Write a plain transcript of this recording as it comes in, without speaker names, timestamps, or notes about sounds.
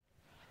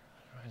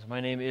My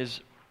name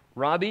is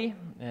Robbie,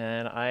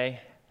 and I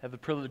have the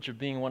privilege of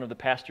being one of the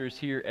pastors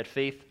here at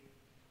Faith.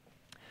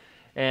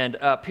 And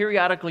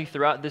periodically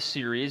throughout this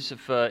series,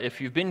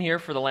 if you've been here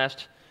for the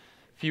last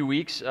few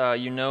weeks,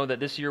 you know that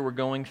this year we're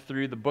going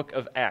through the book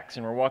of Acts,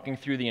 and we're walking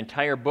through the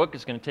entire book.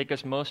 It's going to take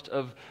us most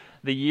of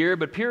the year,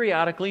 but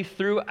periodically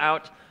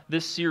throughout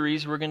this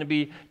series, we're going to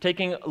be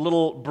taking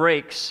little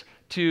breaks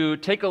to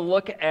take a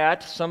look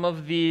at some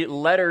of the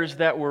letters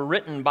that were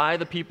written by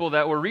the people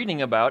that we're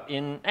reading about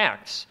in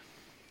Acts.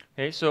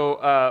 Okay,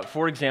 so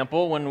for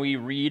example, when we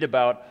read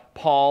about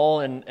Paul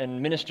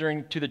and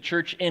ministering to the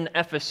church in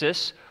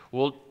Ephesus,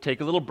 we'll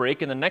take a little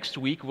break, and the next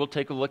week we'll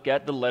take a look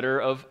at the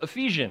letter of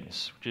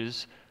Ephesians, which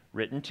is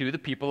written to the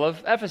people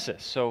of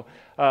Ephesus. So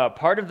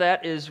part of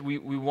that is we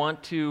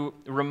want to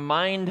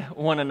remind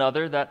one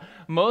another that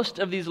most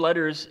of these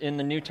letters in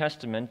the New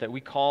Testament that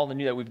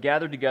we've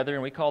gathered together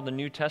and we call the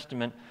New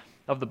Testament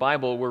of the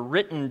Bible were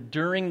written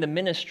during the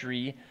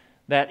ministry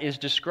that is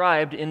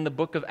described in the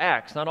book of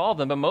Acts. Not all of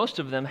them, but most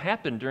of them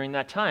happened during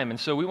that time. And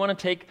so we want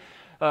to take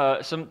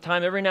some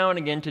time every now and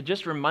again to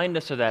just remind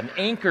us of that and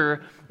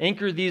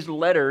anchor these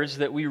letters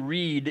that we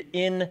read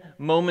in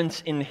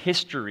moments in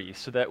history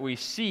so that we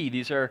see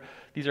these are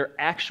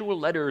actual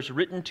letters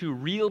written to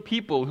real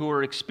people who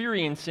are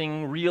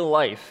experiencing real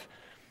life,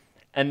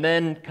 and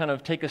then kind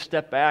of take a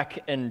step back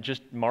and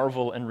just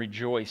marvel and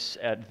rejoice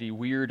at the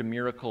weird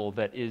miracle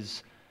that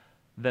is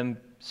them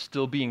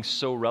still being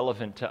so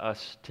relevant to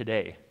us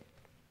today.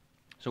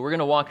 So we're going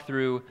to walk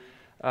through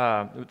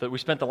we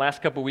spent the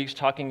last couple weeks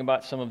talking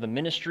about some of the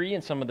ministry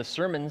and some of the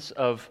sermons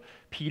of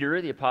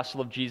Peter, the apostle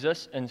of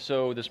Jesus. And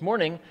so this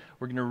morning,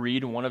 we're going to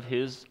read one of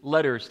his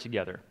letters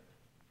together.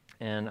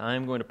 And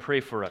I'm going to pray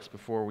for us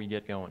before we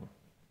get going.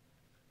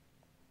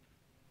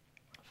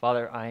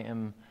 Father, I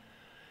am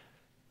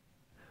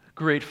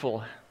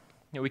grateful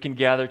that we can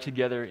gather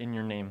together in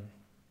your name.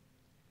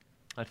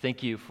 I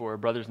thank you for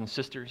brothers and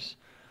sisters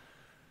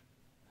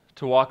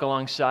to walk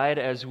alongside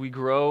as we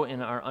grow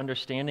in our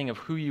understanding of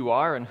who you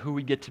are and who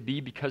we get to be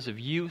because of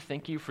you.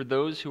 Thank you for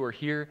those who are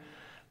here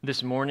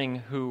this morning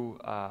who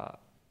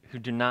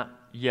do not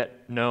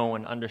yet know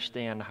and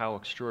understand how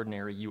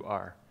extraordinary you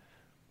are,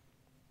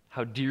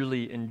 how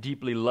dearly and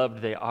deeply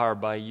loved they are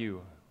by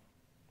you,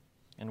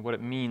 and what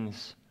it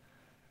means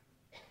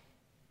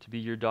to be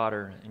your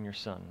daughter and your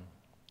son.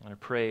 And I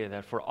pray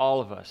that for all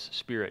of us,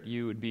 Spirit,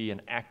 you would be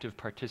an active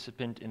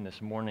participant in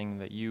this morning,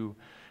 that you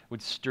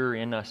would stir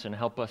in us and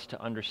help us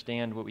to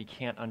understand what we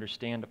can't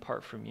understand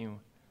apart from you.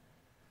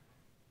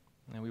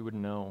 And we would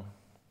know,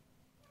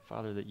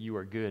 Father, that you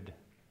are good.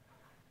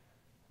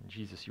 And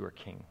Jesus, you are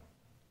King.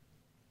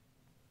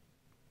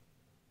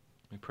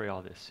 We pray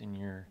all this in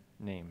your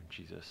name,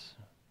 Jesus,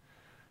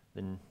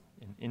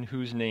 in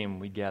whose name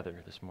we gather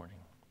this morning.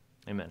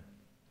 Amen.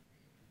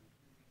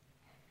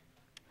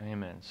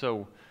 Amen.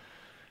 So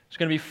there's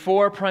going to be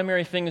four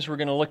primary things we're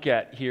going to look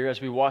at here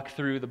as we walk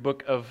through the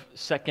book of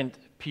 2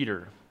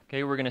 Peter.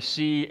 Okay, we're going to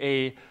see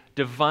a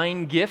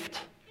divine gift,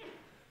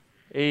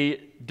 a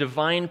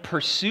divine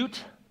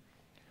pursuit,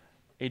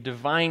 a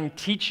divine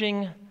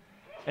teaching,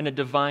 and a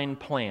divine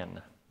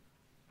plan.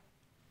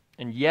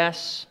 And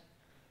yes,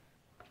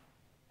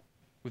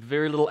 with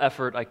very little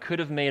effort, I could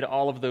have made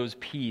all of those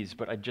P's,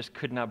 but I just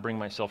could not bring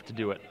myself to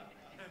do it.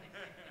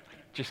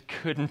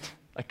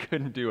 I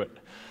couldn't do it.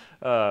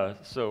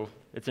 So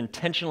it's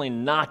intentionally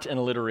not an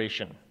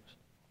alliteration.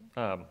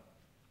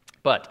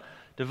 But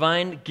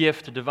divine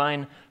gift, a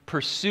divine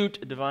pursuit,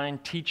 a divine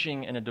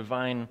teaching, and a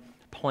divine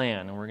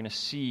plan. And we're going to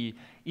see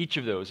each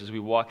of those as we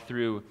walk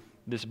through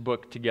this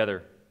book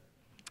together.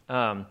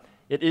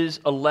 It is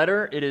a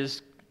letter. It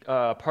is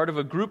part of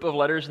a group of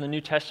letters in the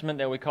New Testament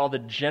that we call the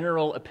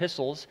general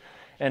epistles.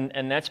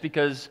 And that's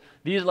because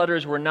these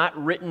letters were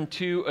not written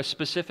to a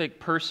specific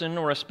person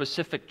or a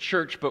specific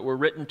church, but were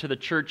written to the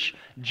church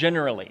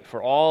generally,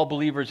 for all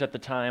believers at the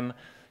time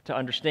to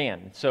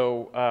understand.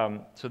 So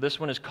this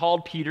one is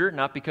called Peter,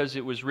 not because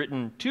it was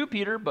written to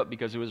Peter, but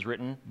because it was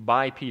written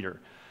by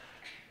Peter.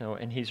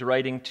 And he's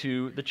writing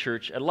to the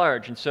church at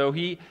large. And so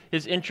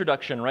his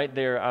introduction right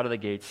there out of the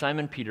gate,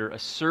 Simon Peter, a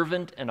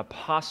servant and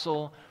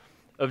apostle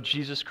of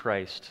Jesus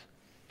Christ,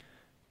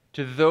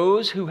 to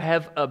those who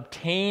have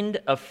obtained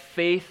a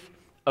faith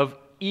of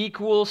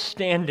equal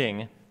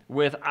standing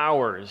with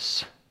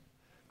ours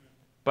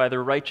by the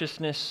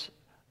righteousness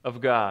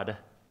of God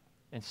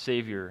and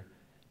Savior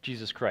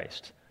Jesus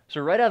Christ.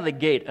 So right out of the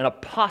gate, an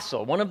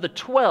apostle, one of the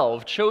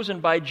 12 chosen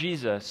by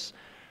Jesus,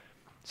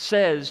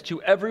 says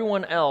to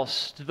everyone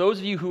else, to those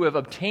of you who have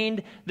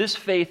obtained this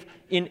faith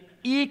in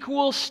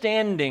equal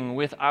standing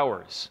with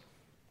ours.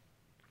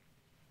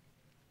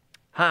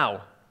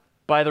 How?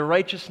 By the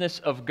righteousness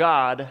of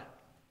God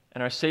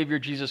and our Savior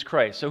Jesus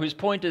Christ. So his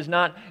point is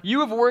not, you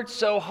have worked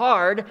so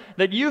hard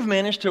that you've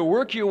managed to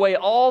work your way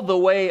all the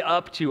way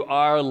up to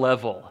our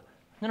level.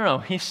 No.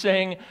 He's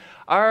saying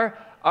our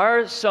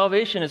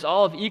salvation is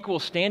all of equal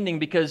standing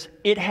because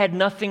it had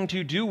nothing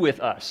to do with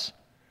us.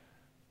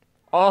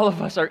 All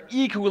of us are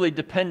equally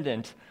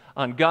dependent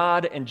on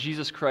God and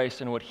Jesus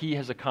Christ and what he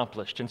has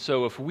accomplished. And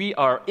so if we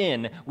are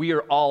in, we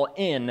are all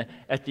in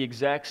at the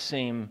exact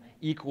same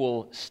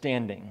equal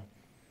standing,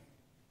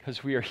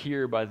 because we are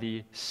here by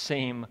the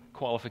same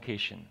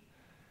qualification: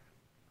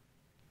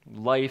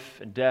 life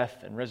and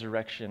death and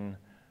resurrection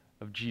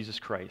of Jesus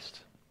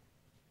Christ.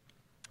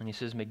 And he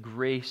says, may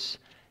grace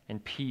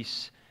and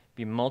peace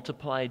be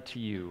multiplied to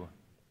you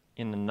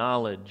in the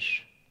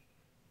knowledge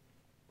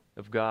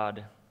of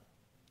God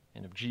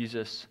and of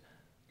Jesus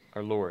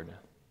our Lord.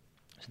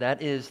 So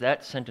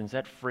that sentence,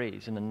 that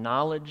phrase, in the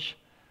knowledge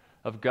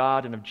of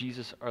God and of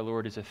Jesus our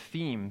Lord, is a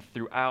theme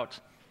throughout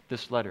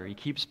this letter. He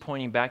keeps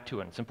pointing back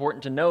to it. It's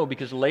important to know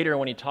because later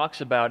when he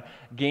talks about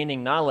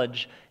gaining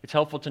knowledge, it's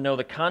helpful to know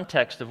the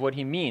context of what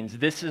he means.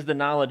 This is the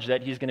knowledge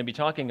that he's going to be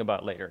talking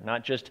about later,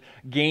 not just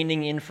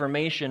gaining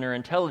information or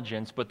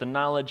intelligence, but the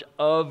knowledge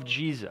of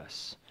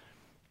Jesus,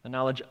 the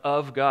knowledge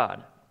of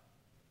God.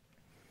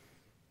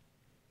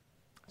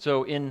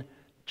 So in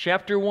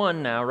chapter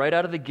 1 now, right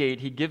out of the gate,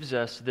 he gives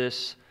us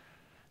this,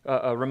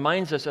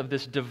 reminds us of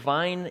this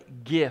divine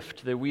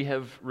gift that we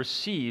have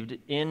received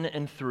in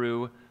and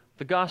through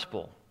the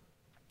gospel.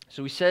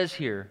 So he says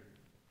here,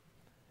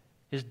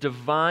 his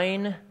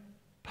divine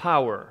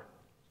power,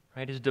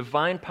 right? His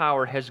divine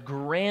power has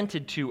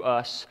granted to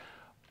us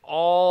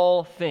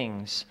all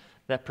things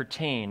that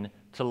pertain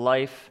to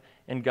life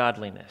and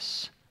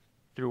godliness.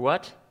 Through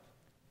what?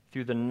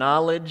 Through the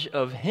knowledge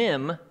of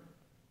him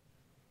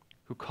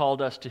who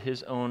called us to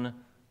his own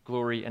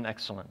glory and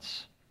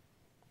excellence.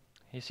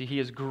 You see, he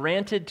has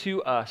granted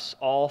to us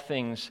all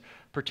things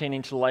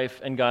pertaining to life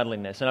and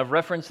godliness. And I've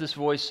referenced this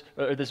verse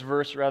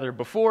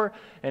before,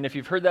 and if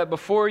you've heard that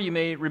before, you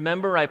may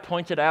remember I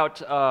pointed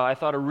out, I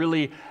thought, a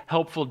really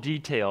helpful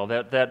detail,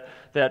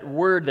 that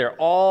word there,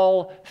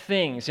 all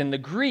things. In the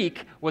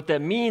Greek, what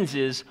that means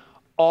is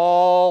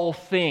all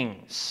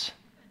things.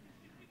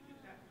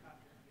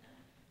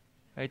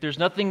 Right? There's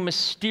nothing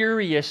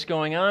mysterious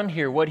going on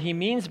here. What he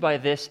means by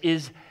this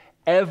is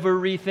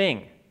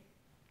everything.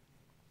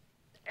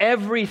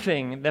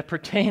 Everything that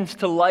pertains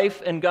to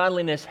life and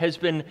godliness has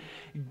been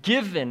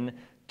given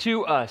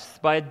to us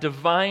by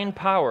divine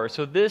power.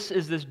 So this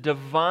is this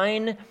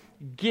divine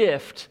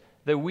gift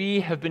that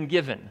we have been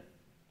given.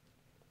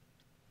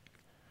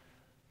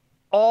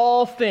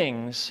 All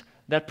things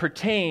that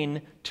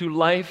pertain to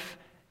life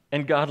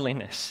and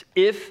godliness.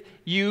 If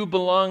you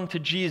belong to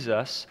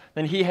Jesus,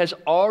 then he has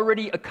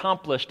already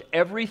accomplished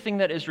everything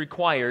that is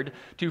required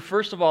to,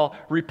 first of all,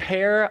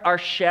 repair our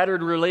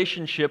shattered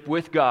relationship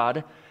with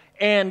God.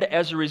 And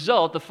as a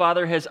result, the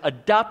Father has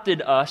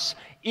adopted us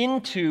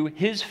into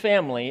his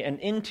family and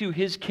into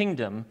his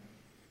kingdom,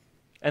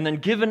 and then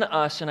given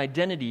us an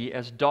identity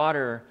as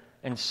daughter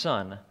and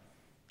son.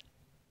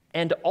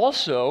 And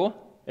also,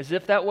 as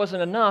if that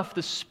wasn't enough,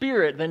 the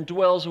Spirit then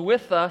dwells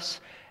with us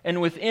and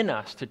within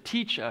us to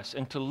teach us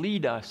and to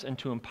lead us and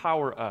to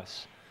empower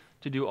us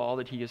to do all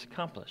that he has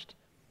accomplished.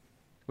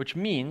 Which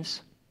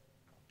means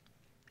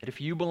that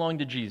if you belong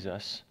to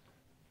Jesus,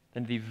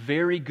 then the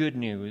very good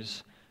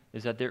news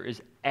is that there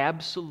is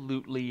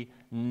absolutely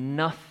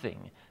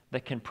nothing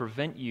that can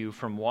prevent you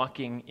from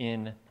walking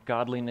in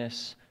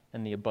godliness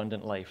and the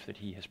abundant life that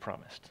he has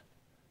promised.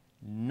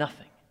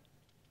 Nothing.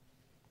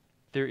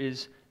 There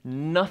is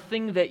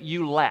nothing that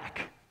you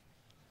lack,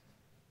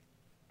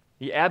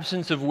 the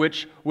absence of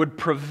which would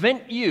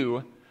prevent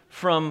you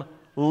from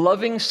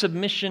loving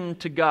submission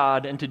to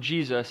God and to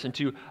Jesus and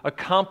to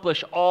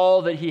accomplish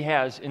all that he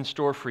has in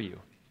store for you.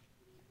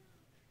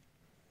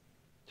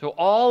 So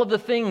all of the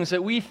things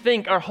that we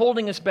think are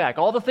holding us back,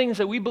 all the things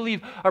that we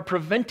believe are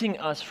preventing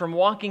us from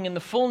walking in the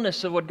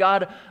fullness of what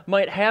God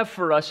might have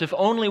for us, if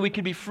only we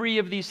could be free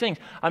of these things.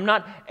 I'm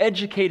not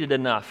educated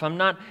enough. I'm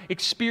not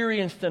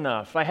experienced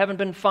enough. I haven't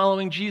been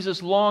following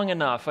Jesus long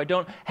enough. I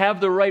don't have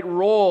the right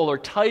role or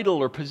title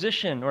or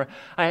position. Or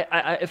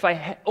if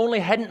I only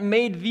hadn't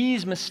made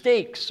these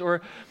mistakes,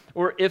 or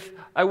if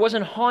I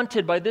wasn't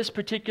haunted by this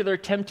particular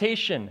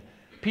temptation.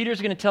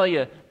 Peter's going to tell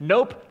you,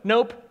 nope,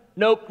 nope,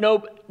 nope,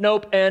 nope,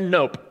 nope, and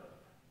nope.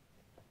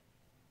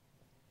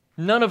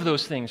 None of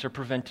those things are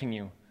preventing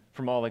you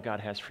from all that God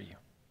has for you.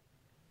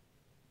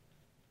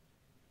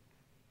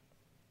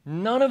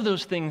 None of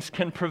those things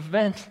can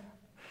prevent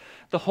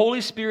the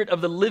Holy Spirit of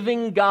the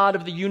living God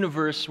of the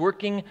universe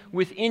working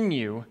within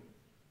you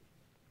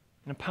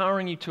and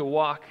empowering you to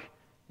walk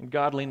in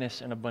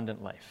godliness and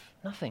abundant life.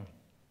 Nothing.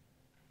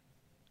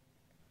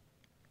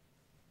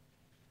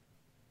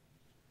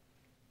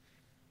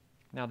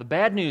 Now, the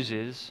bad news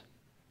is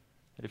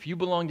that if you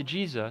belong to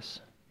Jesus,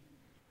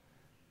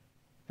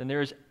 then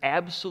there is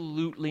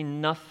absolutely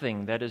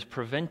nothing that is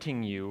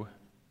preventing you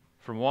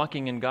from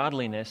walking in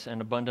godliness and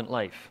abundant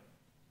life.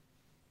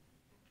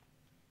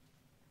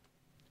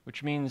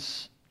 Which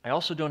means I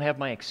also don't have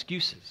my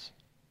excuses.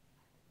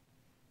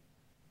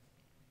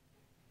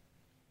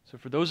 So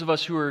for those of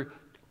us who are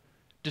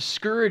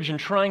discouraged and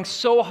trying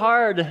so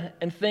hard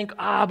and think,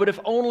 but if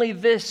only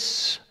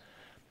this,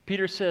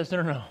 Peter says,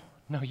 no,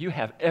 you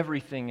have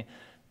everything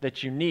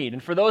that you need.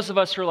 And for those of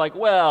us who are like,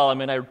 well, I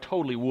mean, I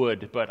totally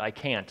would, but I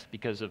can't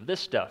because of this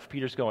stuff,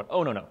 Peter's going,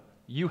 oh, no,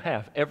 you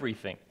have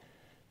everything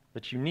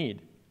that you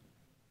need.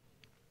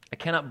 I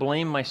cannot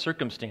blame my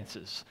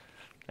circumstances.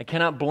 I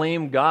cannot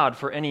blame God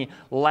for any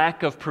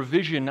lack of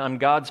provision on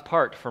God's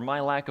part for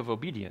my lack of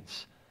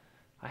obedience.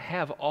 I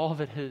have all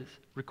that is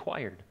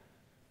required.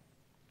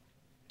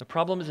 The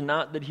problem is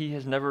not that he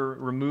has never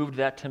removed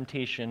that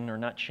temptation or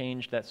not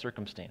changed that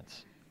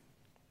circumstance.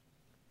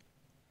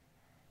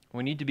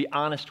 We need to be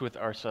honest with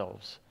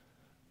ourselves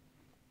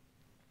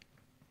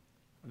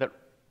that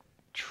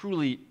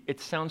truly it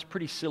sounds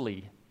pretty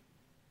silly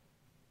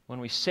when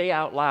we say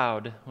out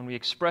loud, when we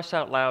express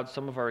out loud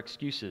some of our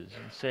excuses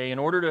and say, in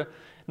order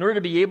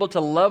to be able to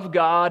love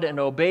God and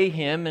obey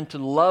Him and to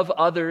love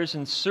others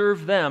and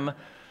serve them,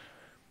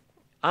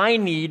 I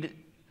need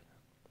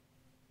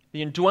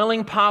the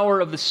indwelling power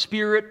of the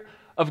Spirit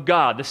of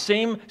God, the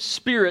same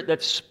Spirit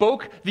that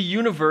spoke the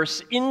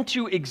universe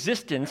into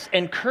existence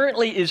and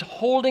currently is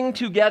holding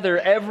together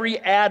every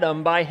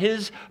atom by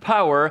His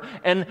power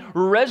and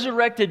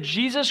resurrected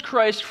Jesus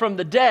Christ from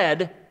the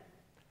dead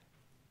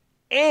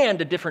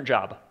and a different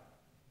job.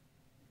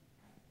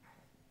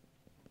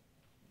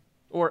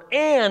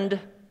 And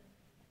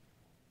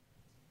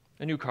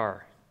a new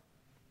car.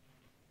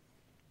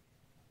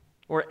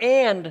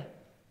 And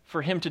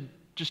for Him to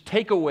just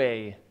take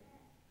away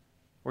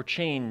or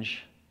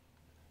change,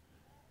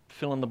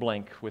 fill in the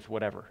blank with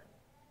whatever.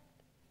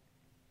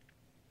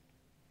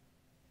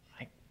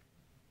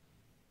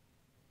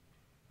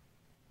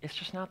 It's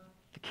just not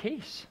the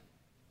case.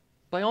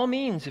 By all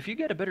means, if you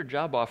get a better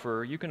job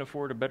offer, you can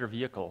afford a better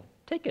vehicle.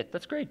 Take it.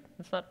 That's great.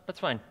 That's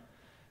fine.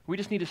 We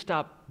just need to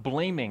stop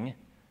blaming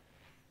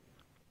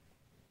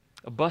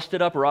a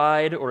busted up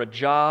ride or a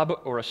job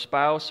or a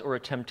spouse or a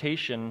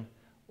temptation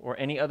or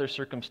any other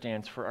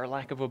circumstance for our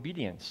lack of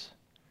obedience,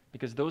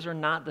 because those are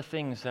not the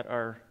things that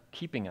are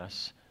keeping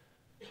us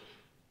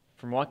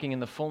from walking in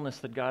the fullness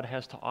that God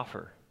has to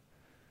offer.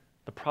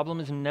 The problem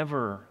is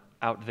never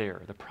out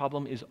there. The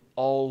problem is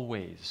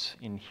always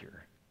in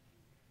here.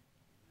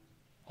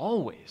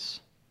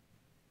 Always.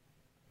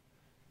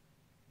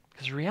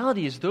 Because the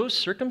reality is those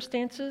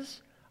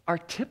circumstances are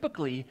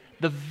typically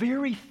the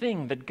very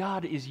thing that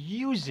God is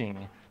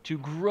using to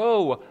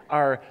grow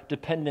our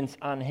dependence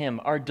on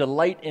Him, our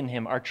delight in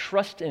Him, our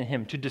trust in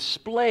Him, to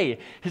display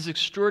His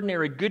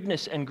extraordinary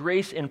goodness and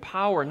grace and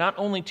power, not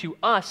only to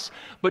us,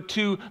 but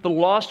to the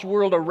lost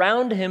world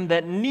around Him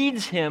that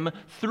needs Him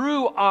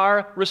through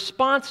our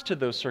response to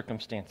those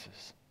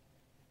circumstances.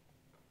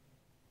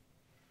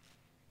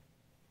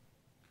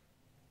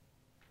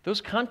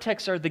 Those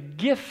contexts are the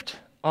gift,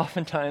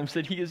 oftentimes,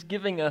 that He is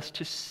giving us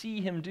to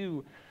see Him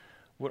do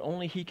what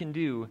only He can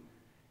do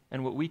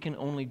and what we can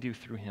only do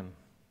through Him.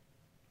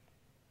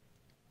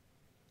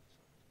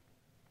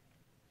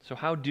 So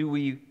how do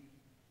we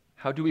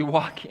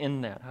walk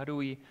in that? How do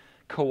we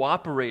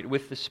cooperate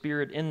with the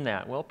Spirit in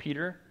that? Well,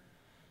 Peter,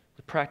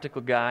 the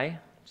practical guy,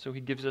 so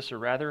he gives us a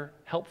rather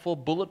helpful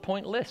bullet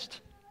point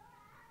list.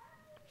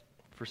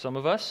 For some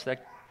of us,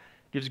 that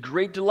gives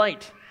great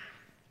delight.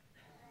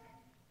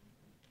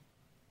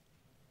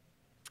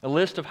 A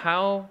list of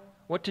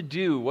what to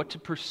do, what to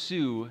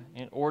pursue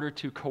in order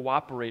to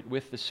cooperate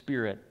with the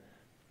Spirit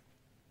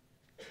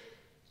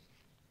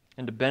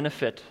and to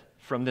benefit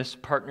from this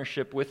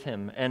partnership with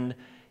Him. And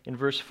in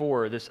verse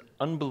 4, this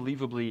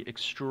unbelievably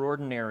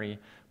extraordinary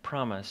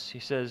promise. He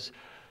says,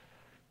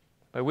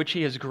 by which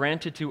He has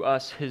granted to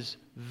us His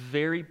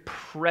very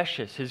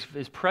precious,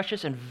 His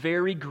precious and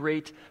very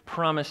great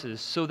promises,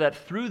 so that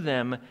through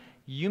them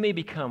you may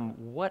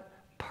become what?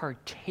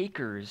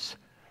 Partakers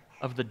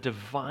of the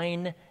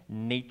divine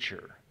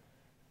nature.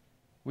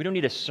 We don't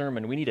need a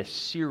sermon, we need a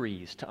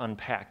series to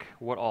unpack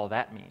what all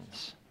that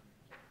means.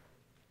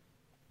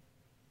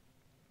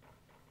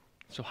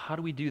 So how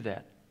do we do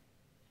that?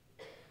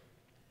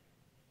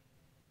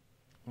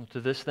 Well,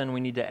 to this, then, we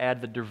need to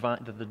add the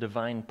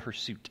divine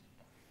pursuit.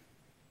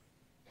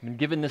 We've been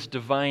given this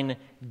divine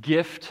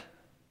gift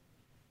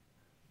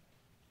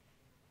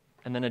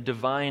and then a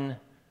divine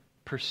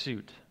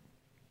pursuit.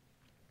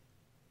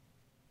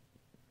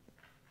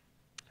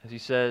 As he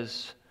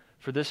says,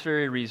 for this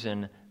very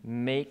reason,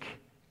 make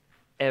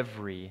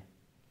every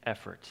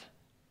effort.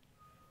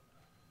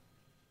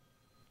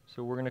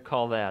 So we're going to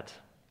call that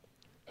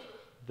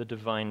the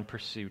divine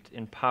pursuit,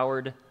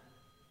 empowered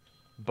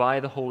by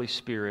the Holy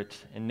Spirit,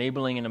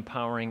 enabling and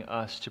empowering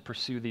us to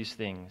pursue these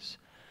things.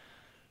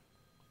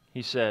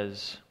 He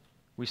says,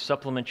 we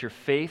supplement your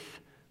faith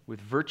with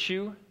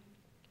virtue,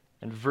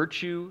 and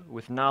virtue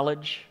with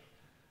knowledge,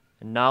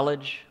 and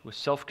knowledge with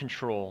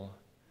self-control,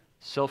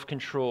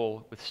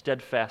 self-control with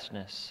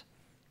steadfastness,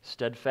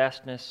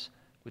 steadfastness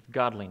with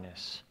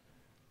godliness,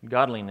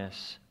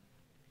 godliness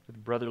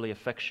with brotherly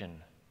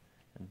affection,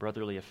 and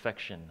brotherly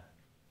affection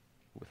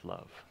with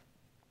love.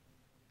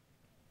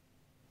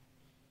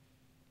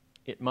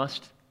 It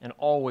must and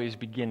always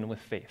begin with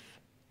faith.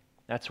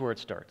 That's where it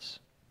starts.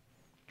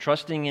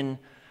 Trusting in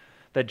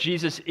that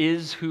Jesus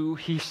is who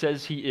He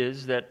says He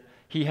is, that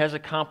He has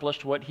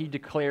accomplished what He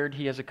declared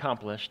He has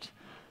accomplished,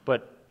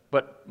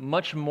 But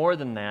much more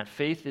than that,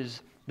 faith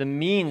is the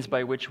means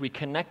by which we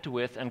connect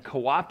with and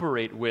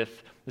cooperate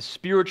with the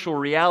spiritual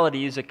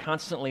realities that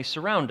constantly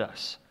surround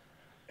us.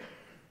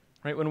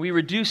 Right? When we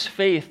reduce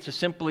faith to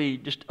simply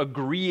just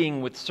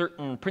agreeing with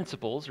certain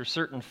principles or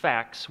certain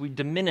facts, we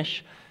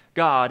diminish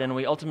God and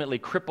we ultimately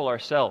cripple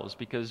ourselves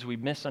because we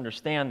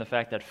misunderstand the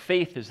fact that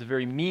faith is the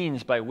very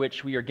means by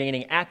which we are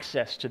gaining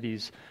access to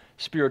these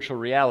spiritual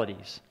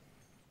realities.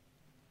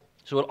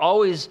 So it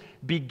always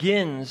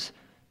begins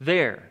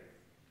there.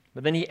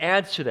 But then he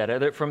adds to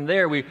that. From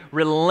there, we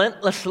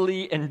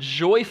relentlessly and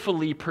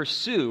joyfully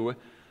pursue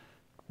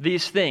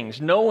these things,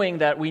 knowing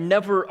that we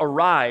never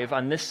arrive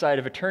on this side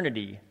of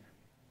eternity.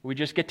 We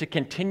just get to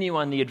continue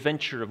on the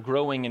adventure of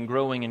growing and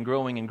growing and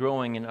growing and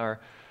growing in our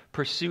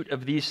pursuit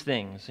of these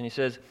things. And he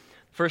says,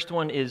 first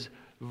one is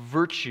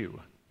virtue,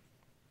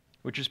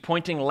 which is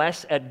pointing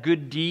less at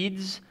good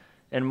deeds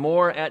and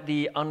more at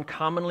the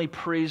uncommonly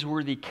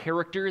praiseworthy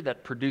character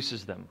that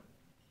produces them.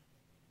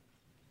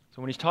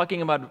 So when he's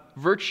talking about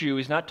virtue,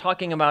 he's not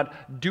talking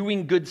about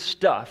doing good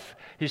stuff.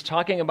 He's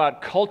talking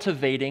about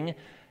cultivating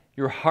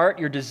your heart,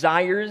 your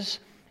desires,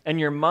 and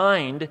your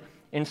mind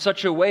in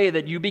such a way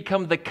that you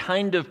become the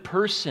kind of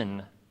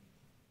person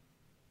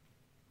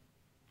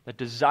that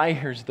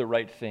desires the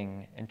right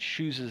thing and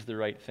chooses the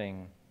right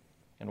thing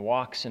and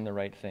walks in the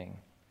right thing.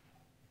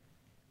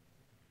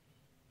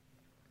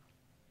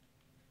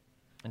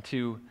 And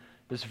to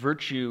this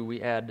virtue,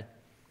 we add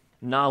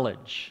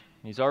knowledge.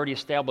 He's already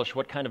established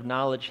what kind of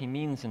knowledge he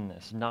means in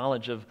this.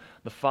 Knowledge of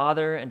the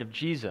Father and of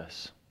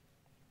Jesus.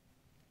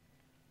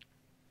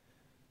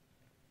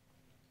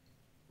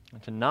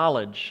 And to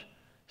knowledge,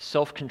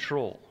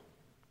 self-control.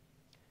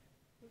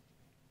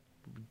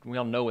 We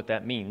all know what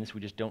that means.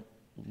 We just don't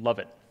love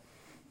it,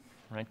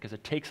 right? Because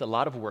it takes a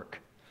lot of work.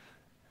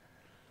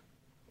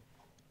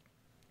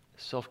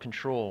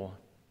 Self-control.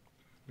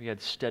 We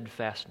had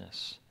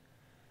steadfastness,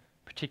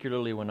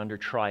 particularly when under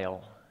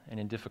trial and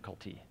in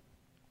difficulty,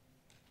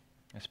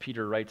 as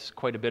Peter writes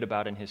quite a bit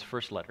about in his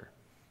first letter.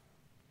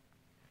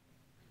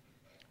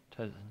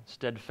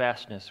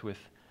 Steadfastness with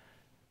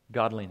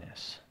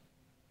godliness.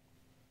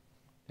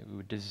 That we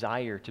would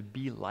desire to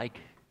be like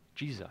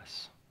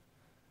Jesus.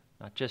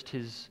 Not just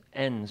his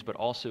ends, but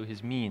also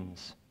his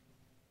means.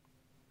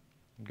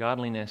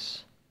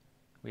 Godliness,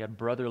 we had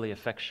brotherly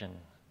affection.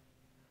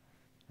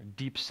 A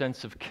deep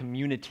sense of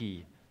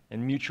community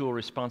and mutual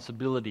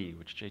responsibility,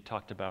 which Jay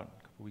talked about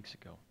a couple weeks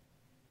ago.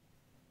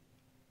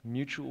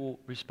 Mutual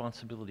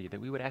responsibility, that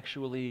we would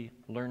actually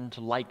learn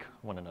to like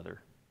one another.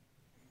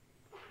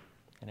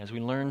 And as we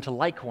learn to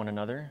like one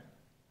another,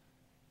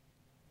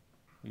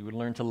 we would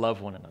learn to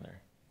love one another.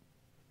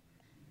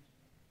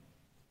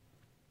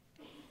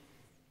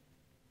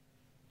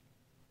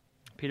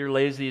 Peter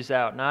lays these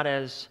out not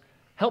as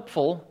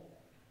helpful.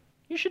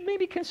 You should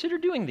maybe consider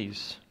doing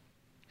these.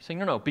 He's saying,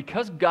 no,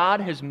 because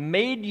God has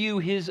made you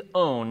his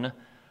own,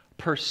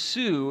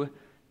 pursue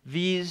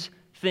these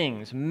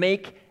things.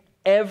 Make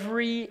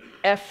every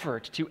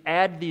effort to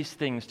add these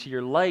things to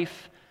your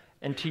life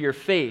and to your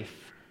faith.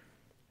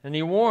 And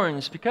he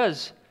warns,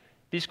 because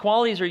these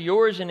qualities are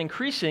yours and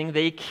increasing,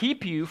 they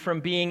keep you from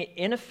being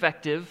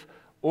ineffective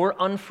or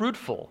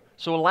unfruitful.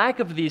 So a lack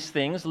of these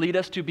things lead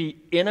us to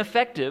be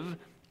ineffective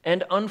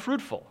and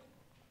unfruitful.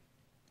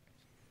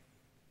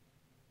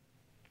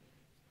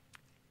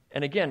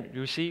 And again, do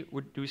we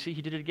see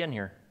he did it again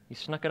here? He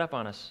snuck it up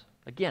on us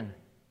again.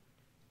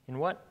 In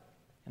what?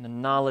 In the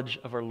knowledge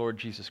of our Lord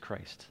Jesus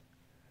Christ.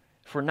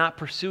 If we're not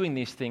pursuing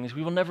these things,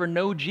 we will never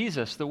know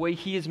Jesus the way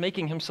he is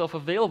making himself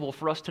available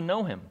for us to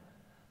know him.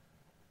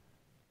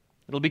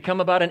 It'll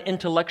become about an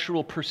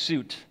intellectual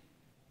pursuit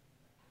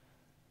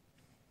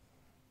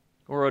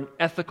or an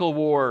ethical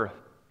war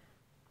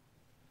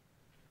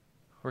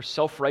or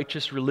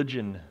self-righteous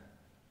religion,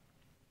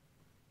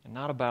 and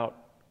not about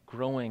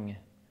growing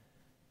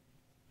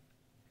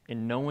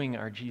in knowing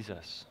our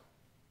Jesus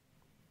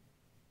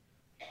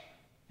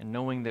and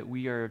knowing that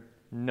we are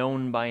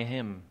known by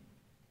him.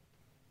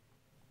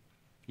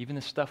 Even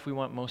the stuff we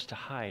want most to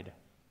hide,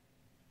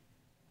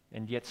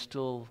 and yet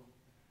still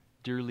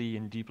dearly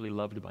and deeply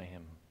loved by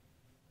him.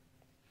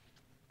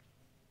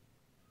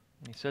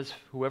 He says,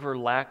 whoever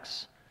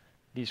lacks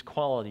these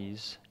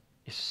qualities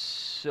is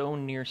so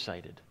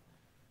nearsighted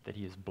that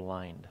he is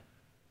blind,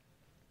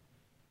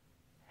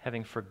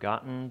 having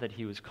forgotten that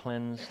he was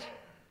cleansed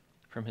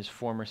from his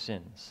former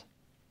sins.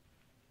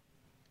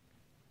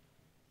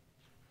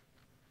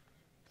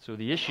 So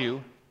the issue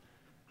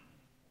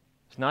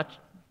is not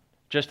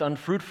just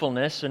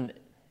unfruitfulness and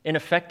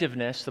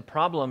ineffectiveness. The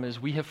problem is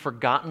we have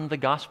forgotten the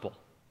gospel.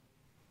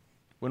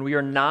 When we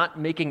are not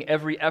making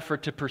every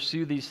effort to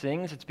pursue these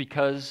things, it's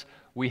because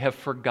we have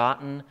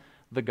forgotten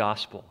the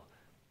gospel.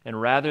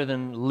 And rather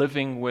than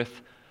living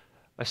with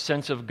a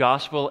sense of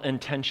gospel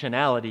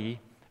intentionality,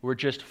 we're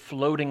just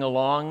floating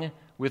along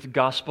with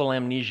gospel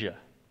amnesia.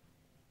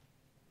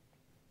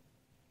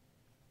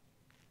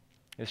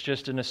 It's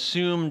just an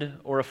assumed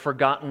or a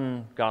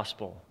forgotten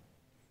gospel,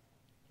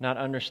 not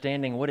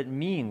understanding what it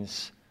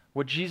means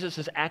what Jesus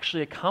has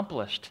actually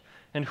accomplished,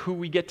 and who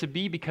we get to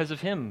be because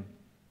of him.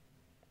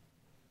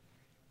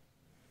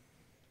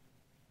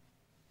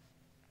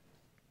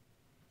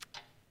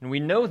 And we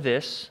know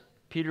this,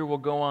 Peter will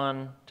go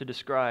on to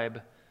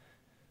describe,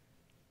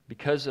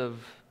 because of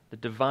the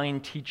divine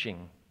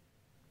teaching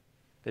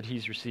that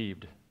he's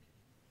received.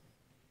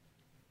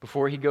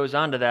 Before he goes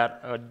on to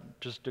that,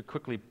 just to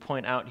quickly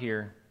point out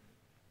here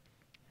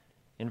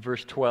in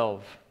verse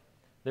 12,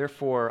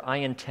 therefore I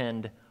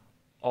intend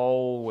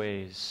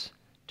always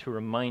to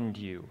remind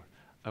you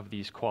of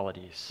these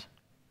qualities.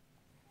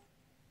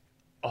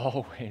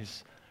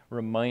 Always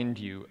remind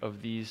you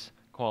of these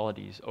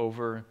qualities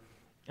over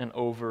and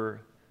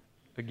over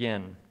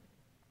again.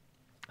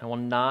 I will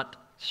not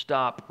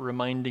stop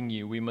reminding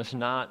you. We must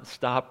not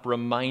stop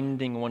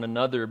reminding one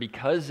another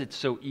because it's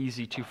so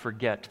easy to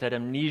forget. That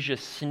amnesia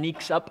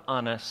sneaks up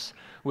on us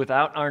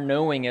without our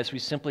knowing as we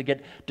simply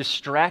get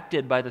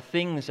distracted by the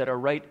things that are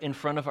right in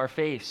front of our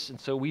face. And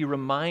so we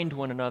remind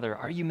one another,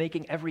 are you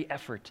making every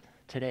effort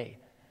today?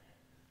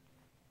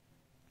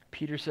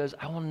 Peter says,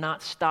 I will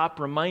not stop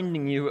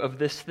reminding you of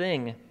this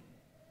thing.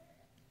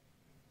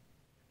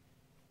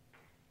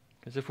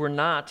 Because if we're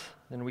not,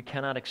 then we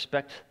cannot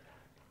expect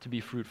to be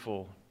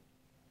fruitful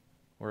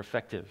or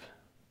effective.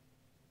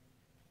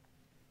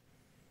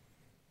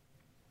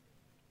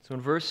 So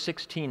in verse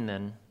 16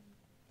 then,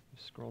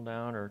 scroll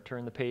down or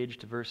turn the page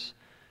to verse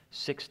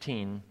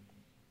 16,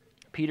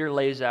 Peter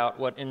lays out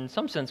what in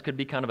some sense could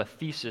be kind of a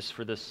thesis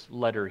for this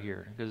letter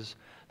here. Because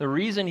the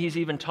reason he's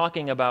even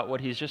talking about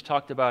what he's just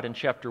talked about in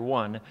chapter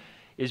 1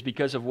 is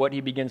because of what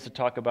he begins to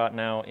talk about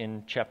now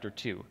in chapter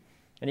 2.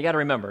 And you got to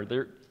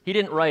remember, he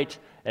didn't write,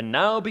 and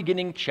now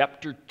beginning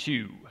chapter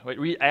 2.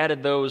 We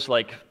added those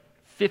like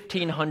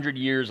 1,500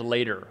 years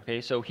later.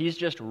 Okay, so he's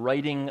just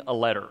writing a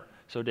letter.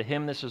 So to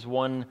him, this is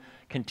one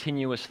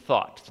continuous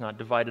thought. It's not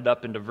divided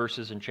up into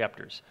verses and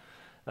chapters.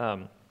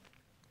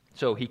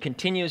 So he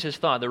continues his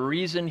thought. The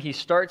reason he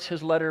starts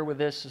his letter with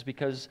this is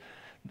because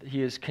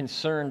he is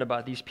concerned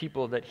about these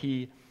people that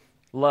he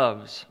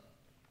loves.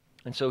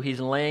 And so he's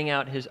laying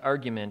out his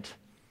argument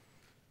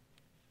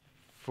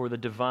for the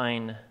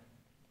divine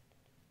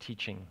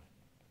teaching,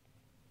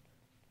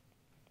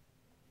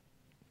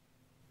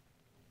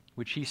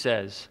 which he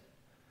says,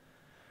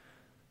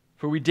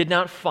 for we did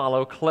not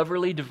follow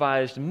cleverly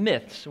devised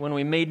myths when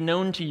we made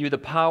known to you the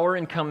power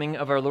and coming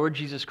of our Lord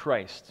Jesus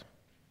Christ,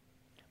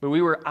 but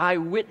we were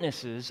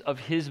eyewitnesses of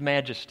his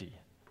majesty.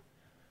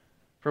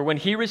 For when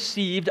he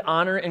received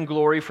honor and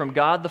glory from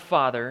God the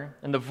Father,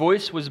 and the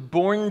voice was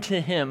borne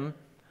to him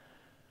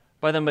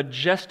by the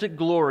majestic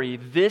glory,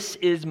 this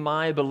is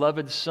my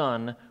beloved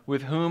Son,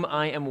 with whom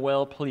I am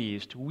well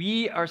pleased.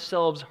 We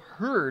ourselves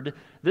heard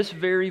this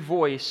very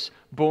voice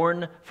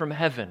borne from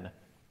heaven,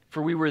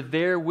 for we were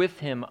there with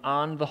him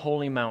on the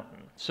holy mountain.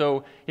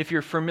 So if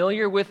you're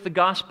familiar with the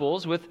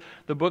Gospels, with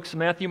the books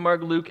Matthew,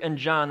 Mark, Luke, and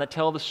John that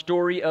tell the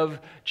story of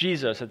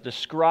Jesus, that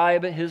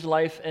describe his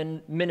life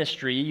and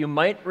ministry, you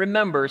might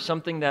remember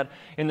something that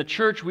in the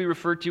church we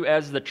refer to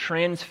as the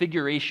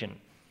Transfiguration.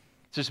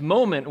 It's this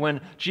moment when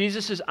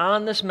Jesus is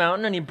on this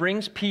mountain and he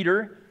brings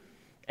Peter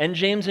and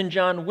James and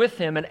John with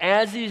him, and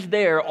as he's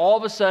there, all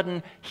of a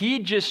sudden, he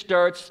just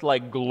starts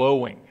like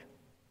glowing.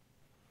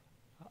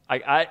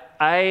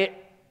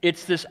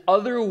 It's this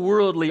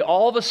otherworldly,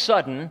 all of a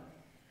sudden,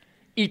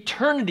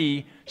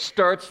 eternity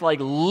starts like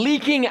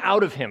leaking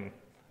out of him.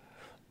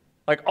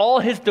 Like all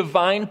his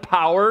divine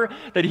power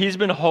that he's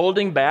been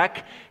holding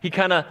back, he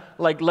kind of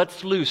like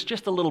lets loose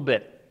just a little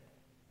bit.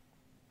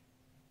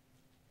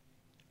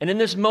 And in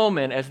this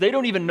moment, as they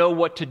don't even know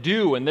what to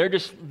do, and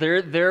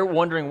they're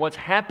wondering what's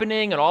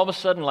happening, and all of a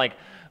sudden like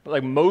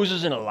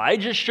Moses and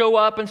Elijah show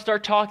up and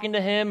start talking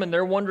to him, and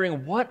they're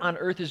wondering what on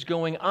earth is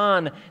going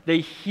on, they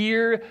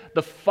hear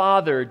the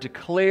Father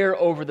declare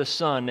over the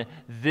Son,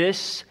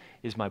 "This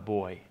is my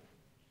boy."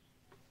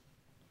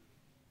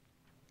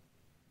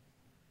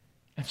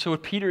 And so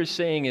what Peter is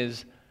saying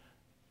is,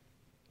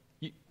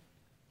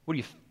 what do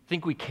you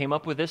think, we came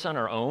up with this on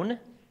our own?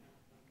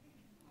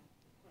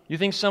 You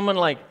think someone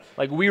like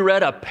we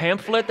read a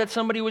pamphlet that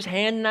somebody was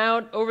handing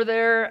out over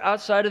there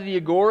outside of the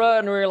Agora,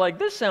 and we were like,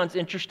 this sounds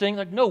interesting.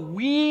 Like, no,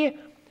 we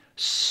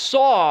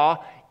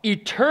saw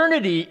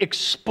eternity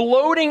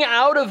exploding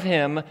out of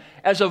him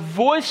as a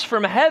voice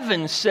from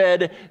heaven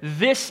said,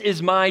 "This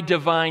is my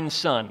divine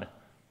Son."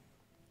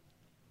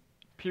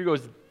 Peter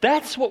goes,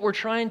 that's what we're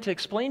trying to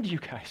explain to you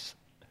guys.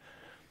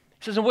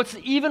 He says, and what's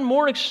even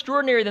more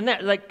extraordinary than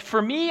that, like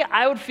for me,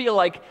 I would feel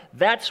like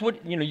that's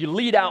what, you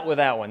lead out with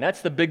that one.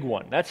 That's the big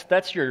one.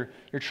 That's your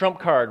trump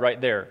card right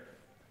there.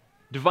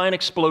 Divine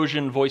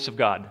explosion, voice of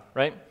God,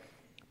 right?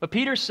 But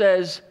Peter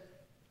says,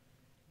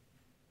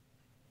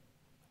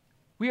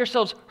 we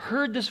ourselves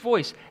heard this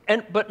voice,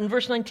 but in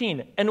verse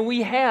 19, and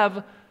we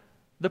have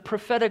the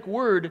prophetic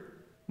word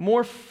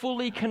more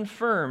fully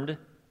confirmed,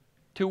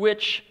 to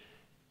which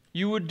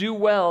you would do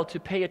well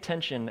to pay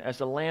attention as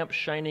a lamp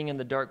shining in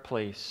the dark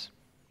place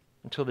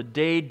until the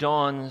day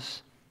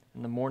dawns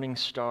and the morning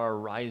star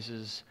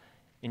rises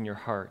in your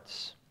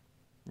hearts,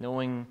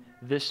 knowing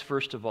this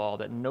first of all,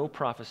 that no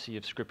prophecy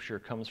of Scripture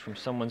comes from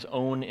someone's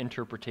own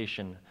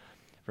interpretation.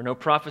 For no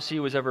prophecy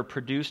was ever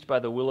produced by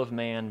the will of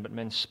man, but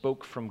men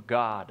spoke from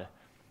God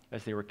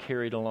as they were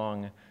carried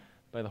along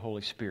by the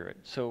Holy Spirit.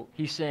 So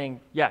he's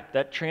saying, yeah,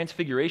 that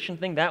transfiguration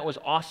thing, that was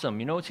awesome.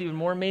 You know what's even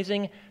more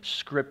amazing?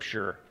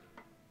 Scripture.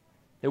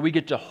 That we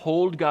get to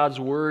hold God's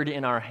word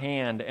in our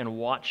hand and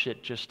watch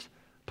it just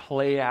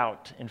play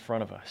out in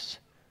front of us.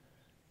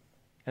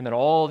 And that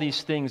all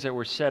these things that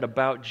were said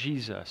about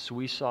Jesus,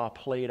 we saw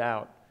played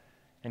out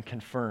and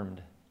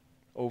confirmed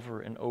over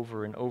and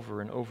over and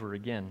over and over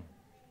again.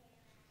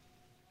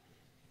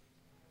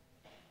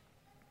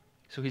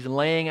 So he's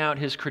laying out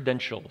his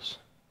credentials.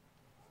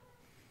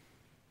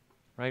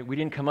 Right? We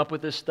didn't come up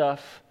with this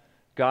stuff.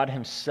 God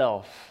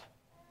himself,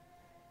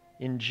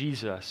 in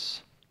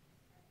Jesus,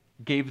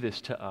 gave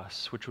this to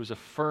us, which was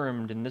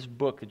affirmed in this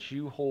book that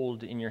you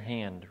hold in your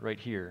hand right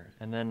here.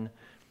 And then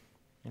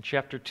in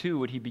chapter 2,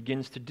 what he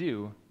begins to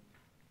do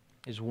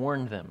is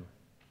warn them,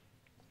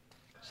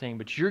 saying,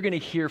 but you're going to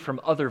hear from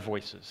other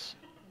voices.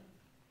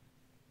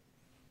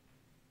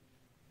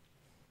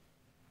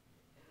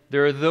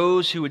 There are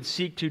those who would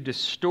seek to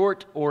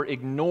distort or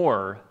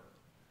ignore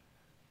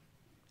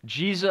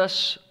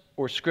Jesus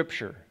or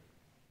Scripture.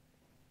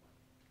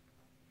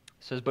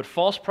 It says, but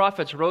false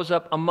prophets rose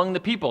up among the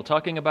people,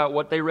 talking about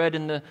what they read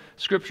in the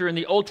Scripture in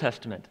the Old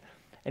Testament.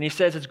 And he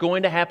says it's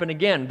going to happen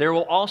again. There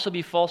will also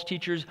be false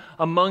teachers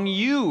among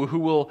you who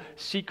will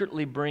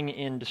secretly bring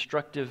in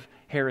destructive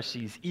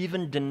heresies,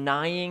 even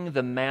denying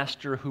the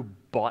master who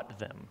bought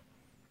them.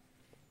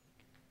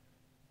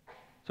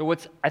 So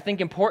what's, I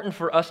think, important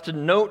for us to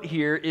note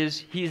here is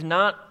he's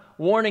not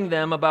warning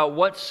them about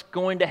what's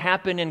going to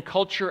happen in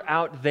culture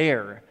out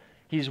there.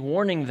 He's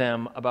warning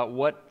them about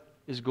what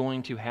is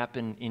going to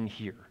happen in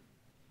here.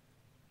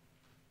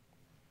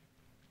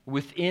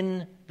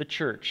 Within the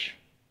church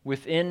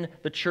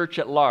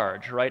at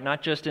large, right?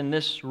 Not just in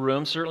this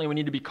room. Certainly we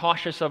need to be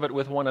cautious of it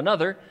with one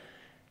another.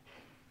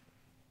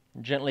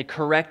 Gently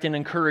correct and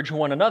encourage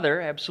one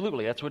another.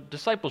 Absolutely, that's what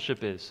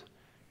discipleship is.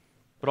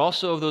 But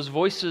also those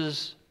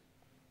voices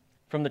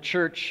from the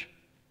church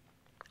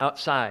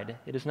outside.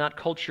 It is not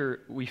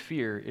culture we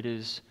fear. It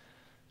is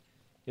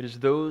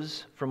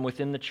those from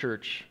within the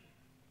church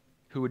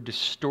who would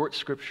distort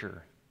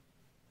Scripture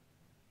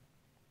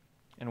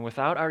and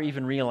without our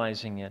even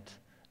realizing it,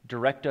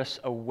 direct us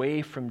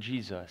away from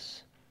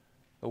Jesus,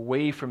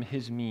 away from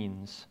his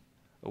means,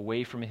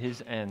 away from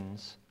his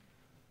ends,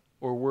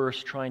 or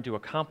worse, trying to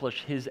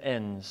accomplish his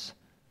ends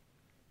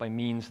by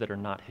means that are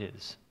not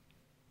his.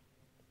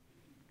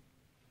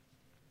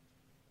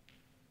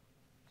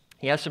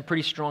 He has some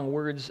pretty strong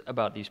words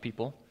about these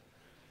people.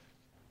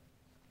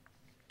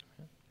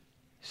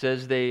 He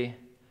says they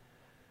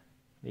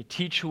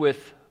teach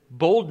with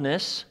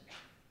boldness,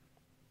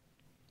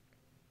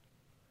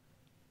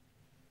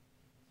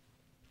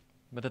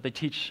 but that they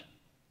teach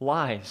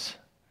lies,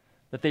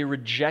 that they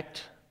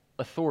reject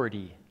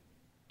authority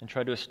and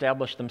try to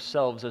establish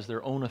themselves as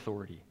their own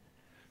authority.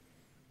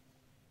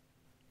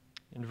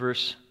 In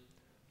verse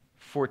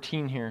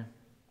 14 here,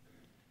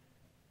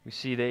 we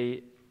see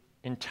they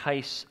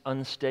entice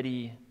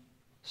unsteady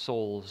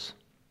souls.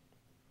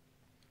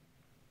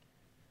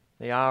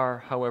 They are,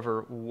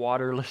 however,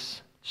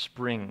 waterless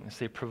springs.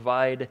 They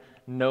provide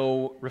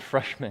no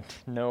refreshment,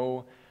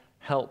 no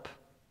help.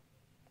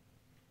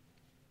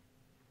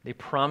 They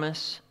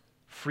promise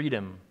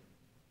freedom,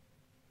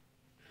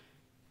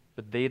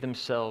 but they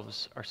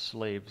themselves are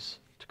slaves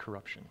to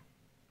corruption.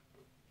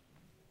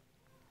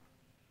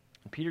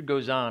 And Peter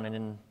goes on, and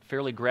in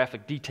fairly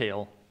graphic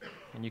detail,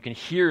 and you can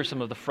hear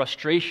some of the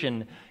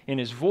frustration in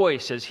his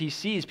voice as he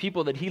sees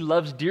people that he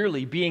loves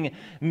dearly being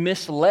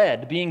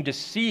misled, being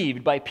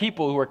deceived by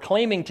people who are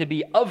claiming to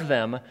be of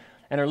them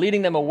and are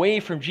leading them away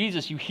from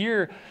Jesus. You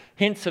hear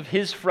hints of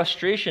his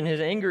frustration,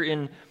 his anger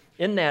in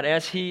that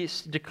as he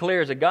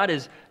declares that God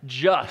is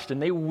just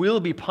and they will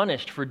be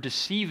punished for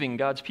deceiving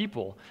God's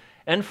people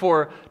and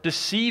for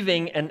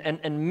deceiving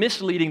and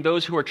misleading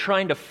those who are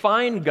trying to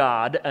find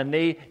God and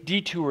they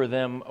detour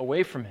them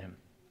away from him.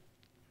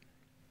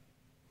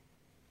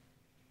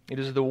 It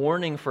is the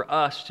warning for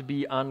us to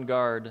be on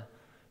guard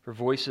for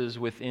voices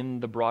within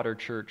the broader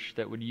church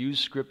that would use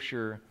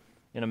Scripture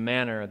in a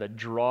manner that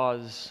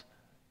draws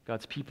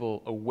God's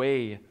people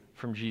away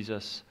from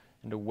Jesus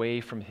and away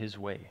from his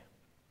way.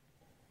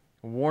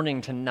 A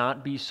warning to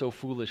not be so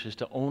foolish as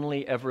to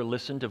only ever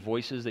listen to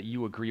voices that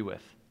you agree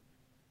with.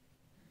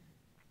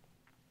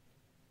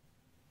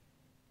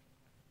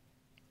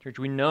 Church,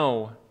 we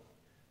know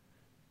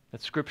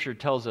that Scripture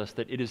tells us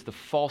that it is the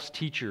false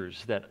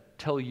teachers that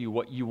tell you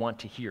what you want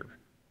to hear.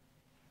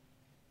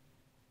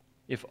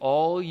 If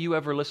all you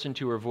ever listen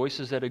to are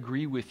voices that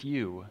agree with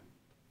you,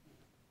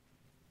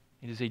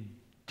 it is a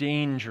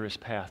dangerous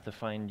path to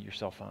find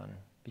yourself on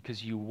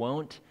because you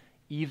won't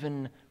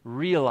even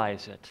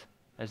realize it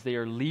as they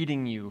are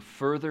leading you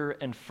further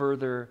and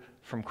further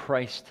from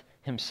Christ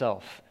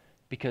himself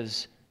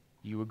because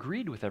you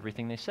agreed with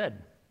everything they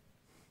said.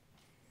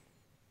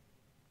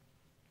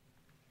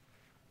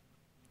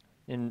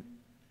 In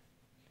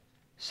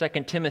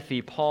 2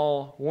 Timothy,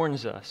 Paul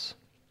warns us.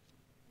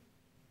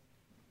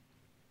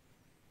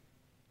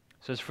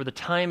 He says, "For the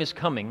time is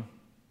coming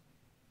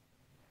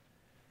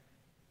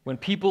when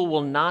people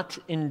will not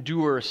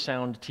endure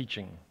sound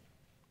teaching,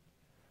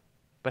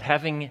 but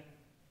having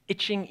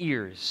itching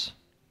ears,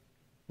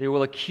 they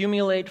will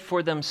accumulate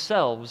for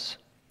themselves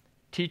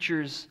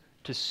teachers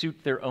to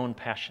suit their own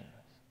passions."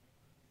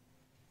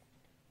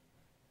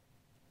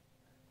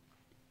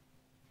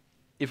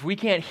 If we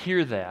can't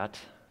hear that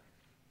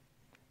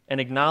and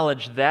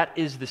acknowledge that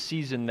is the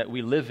season that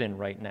we live in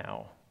right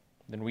now,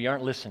 then we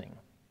aren't listening.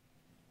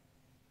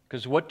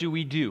 Because what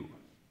do?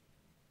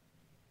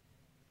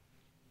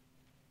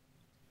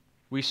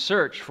 We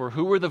search for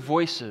who are the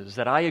voices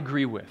that I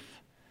agree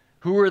with,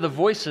 who are the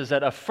voices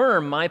that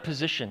affirm my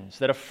positions,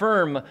 that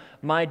affirm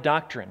my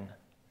doctrine.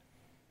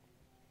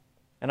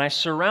 And I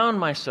surround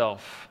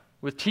myself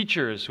with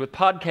teachers, with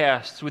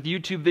podcasts, with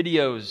YouTube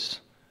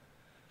videos,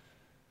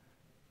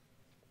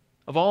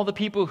 of all the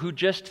people who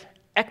just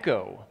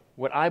echo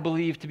what I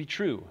believe to be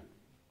true,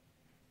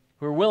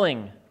 who are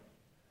willing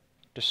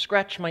to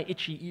scratch my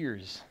itchy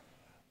ears.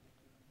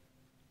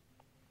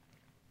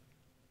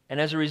 And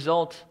as a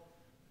result,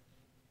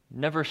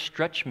 never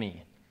stretch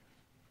me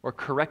or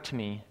correct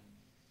me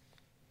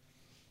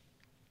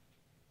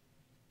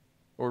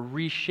or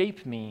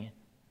reshape me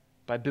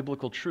by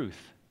biblical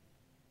truth,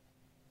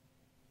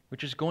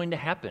 which is going to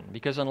happen,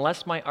 because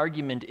unless my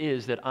argument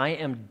is that I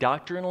am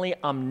doctrinally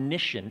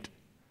omniscient,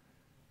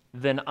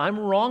 then I'm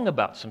wrong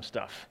about some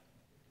stuff.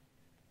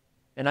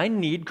 And I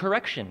need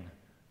correction.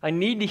 I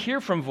need to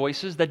hear from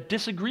voices that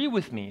disagree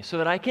with me so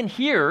that I can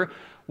hear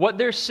what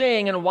they're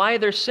saying and why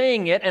they're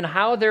saying it and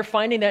how they're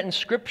finding that in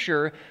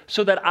Scripture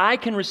so that I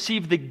can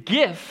receive the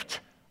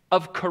gift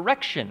of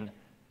correction,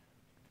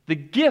 the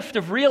gift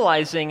of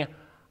realizing,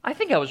 I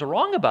think I was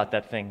wrong about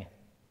that thing.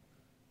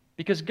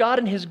 Because God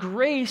in His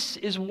grace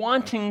is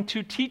wanting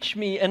to teach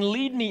me and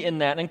lead me in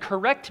that and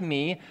correct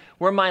me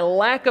where my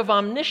lack of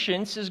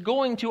omniscience is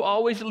going to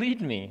always lead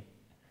me.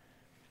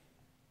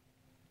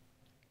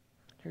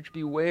 Church,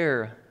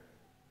 beware.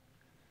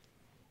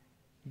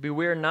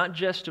 Beware not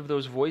just of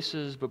those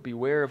voices, but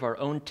beware of our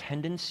own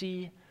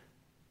tendency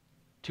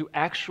to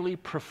actually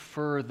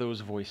prefer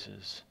those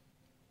voices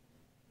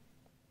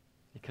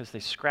because they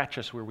scratch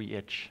us where we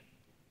itch,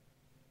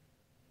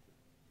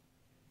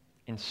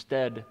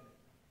 instead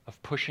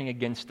of pushing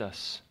against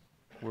us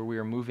where we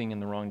are moving in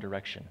the wrong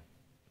direction.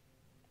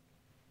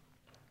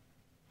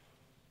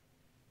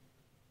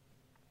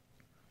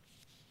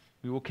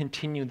 We will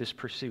continue this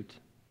pursuit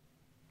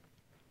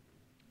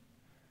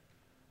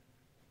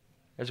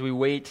as we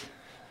wait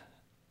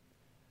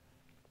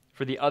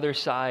for the other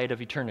side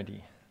of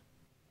eternity,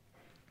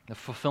 the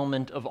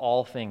fulfillment of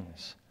all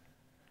things,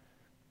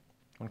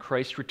 when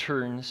Christ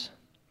returns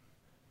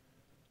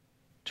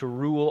to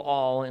rule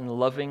all in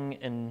loving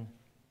and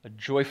a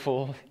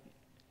joyful,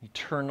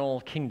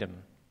 eternal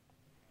kingdom.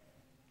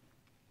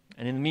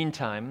 And in the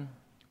meantime,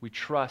 we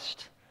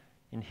trust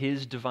in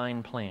His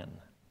divine plan,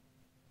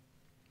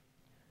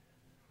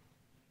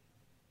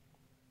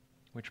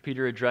 which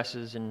Peter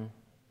addresses in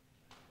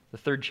the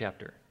 3rd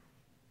chapter.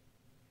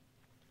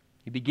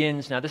 He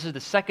begins, now this is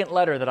the second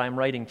letter that I'm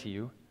writing to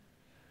you,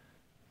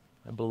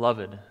 my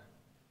beloved.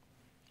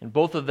 In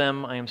both of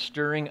them, I am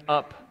stirring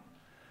up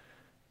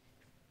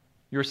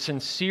your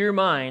sincere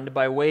mind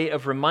by way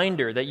of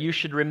reminder that you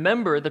should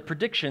remember the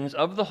predictions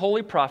of the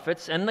holy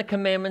prophets and the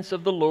commandments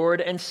of the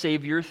Lord and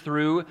Savior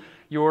through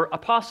your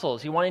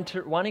apostles. He wanting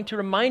to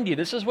remind you,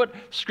 this is what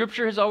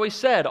Scripture has always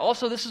said.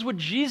 Also, this is what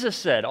Jesus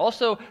said.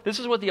 Also, this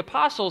is what the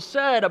apostles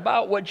said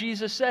about what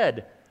Jesus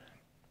said.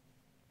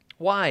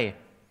 Why?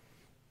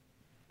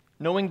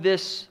 Knowing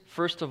this,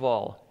 first of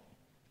all,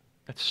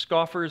 that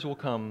scoffers will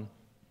come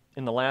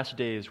in the last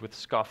days with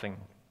scoffing,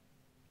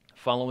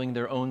 following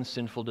their own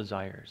sinful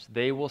desires.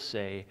 They will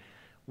say,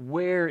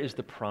 "Where is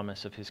the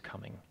promise of His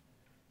coming?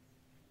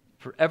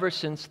 For ever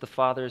since the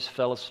fathers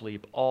fell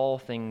asleep, all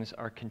things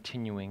are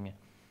continuing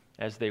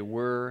as they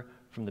were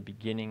from the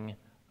beginning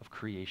of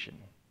creation."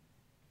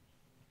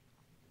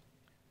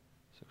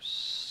 So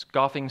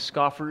scoffing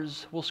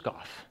scoffers will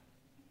scoff.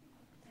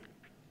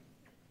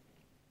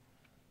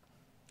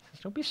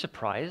 Don't be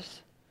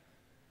surprised.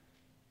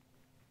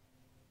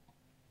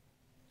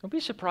 Don't be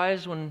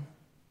surprised when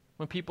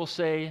people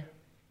say,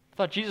 "I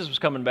thought Jesus was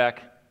coming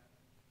back."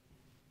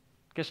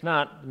 Guess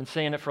not. I've been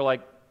saying it for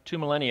like 2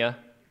 millennia.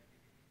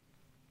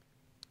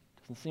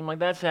 Doesn't seem like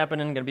that's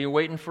happening. Going to be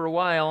waiting for a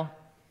while.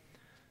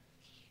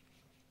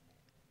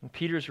 And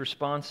Peter's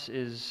response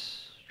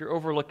is, you're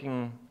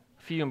overlooking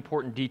a few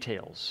important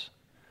details.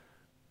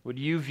 What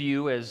you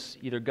view as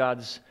either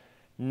God's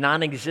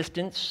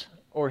non-existence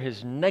or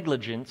His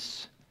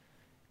negligence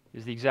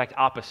is the exact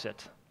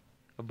opposite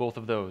of both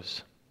of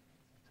those.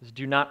 It says,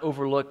 do not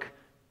overlook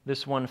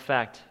this one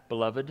fact,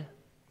 beloved,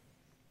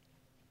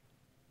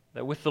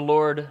 that with the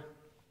Lord,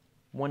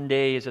 1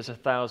 day is as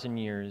 1,000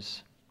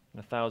 years,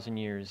 and 1,000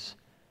 years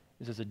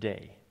is as a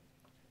day.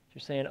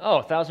 You're saying,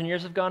 1,000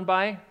 years have gone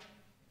by?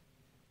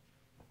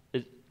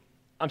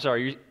 I'm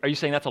sorry, are you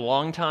saying that's a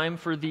long time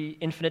for the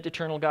infinite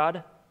eternal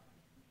God?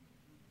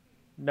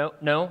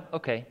 No?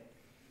 Okay.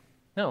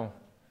 No.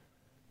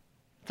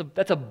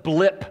 That's a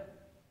blip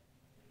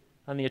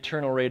on the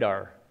eternal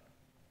radar.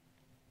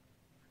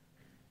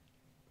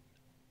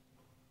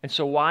 And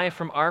so why,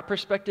 from our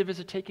perspective, is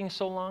it taking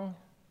so long?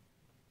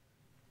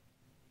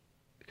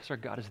 Because our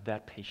God is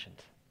that patient.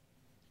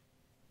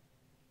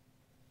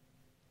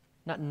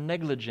 Not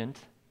negligent,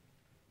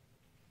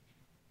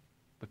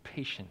 but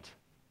patient.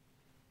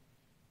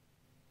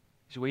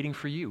 He's waiting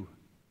for you.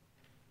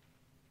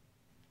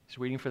 He's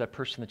waiting for that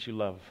person that you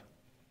love.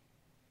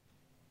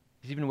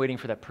 He's even waiting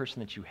for that person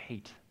that you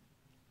hate,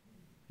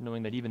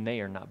 knowing that even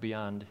they are not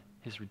beyond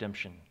his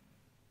redemption.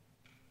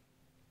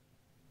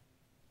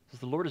 It says,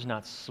 the Lord is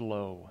not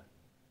slow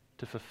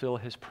to fulfill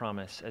his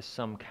promise, as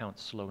some count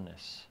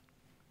slowness,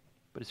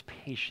 but is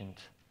patient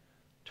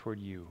toward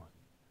you,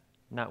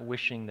 not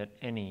wishing that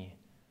any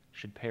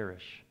should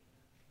perish,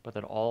 but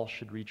that all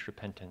should reach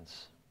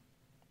repentance.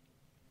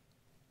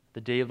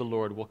 The day of the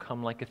Lord will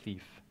come like a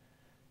thief,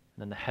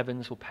 and then the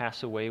heavens will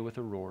pass away with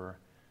a roar,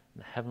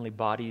 and the heavenly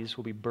bodies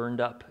will be burned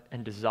up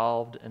and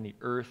dissolved, and the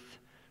earth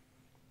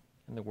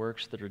and the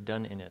works that are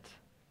done in it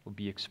will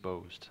be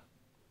exposed.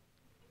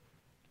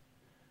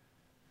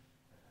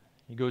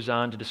 He goes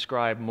on to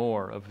describe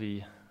more of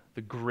the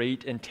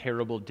great and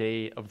terrible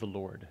day of the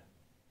Lord.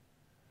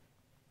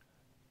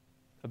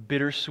 A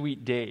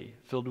bittersweet day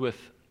filled with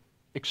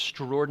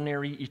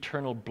extraordinary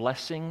eternal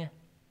blessing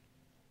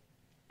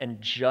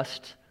and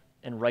just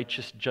and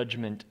righteous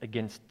judgment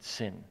against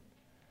sin,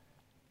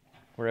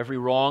 where every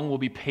wrong will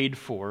be paid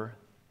for,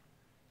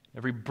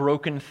 every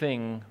broken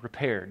thing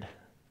repaired.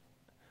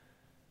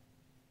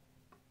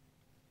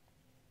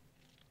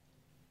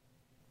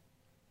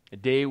 A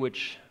day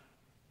which,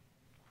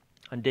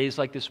 on days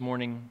like this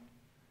morning,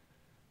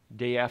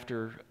 day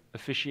after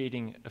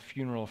officiating a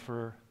funeral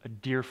for a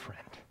dear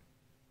friend,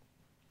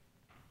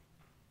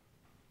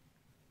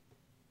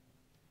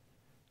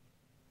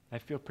 I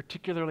feel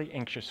particularly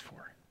anxious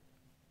for.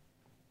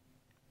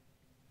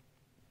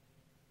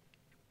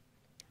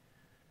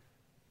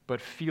 But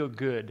feel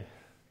good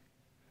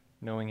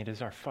knowing it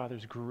is our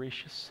Father's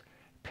gracious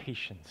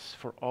patience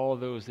for all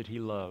those that he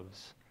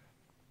loves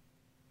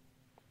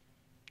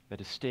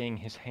that is staying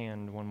his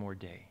hand one more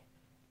day.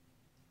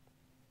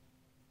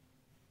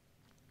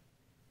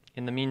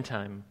 In the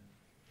meantime,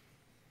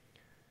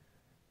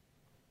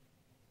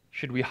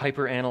 should we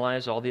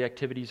hyperanalyze all the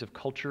activities of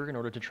culture in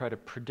order to try to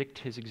predict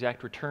his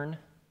exact return?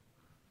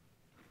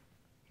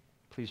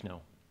 Please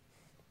no.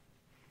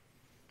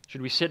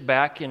 Should we sit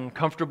back in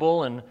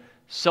comfortable and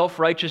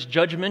self-righteous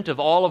judgment of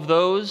all of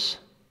those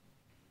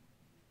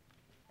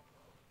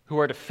who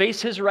are to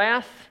face his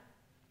wrath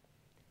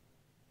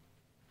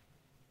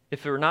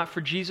if it were not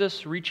for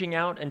Jesus reaching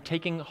out and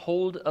taking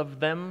hold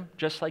of them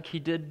just like he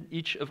did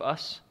each of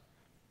us?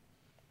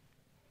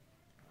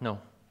 No.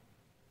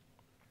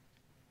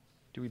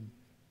 Do we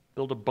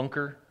build a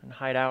bunker and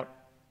hide out?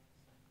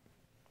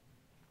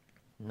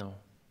 No.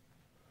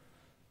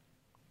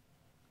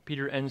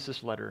 Peter ends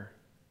this letter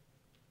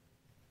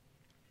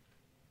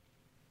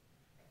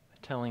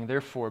telling,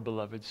 therefore,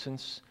 beloved,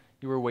 since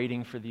you are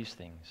waiting for these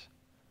things,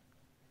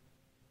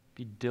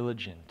 be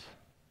diligent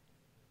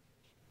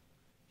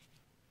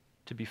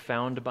to be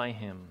found by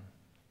him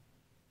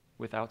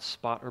without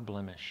spot or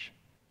blemish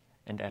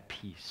and at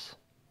peace.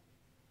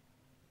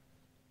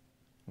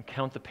 And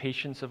count the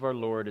patience of our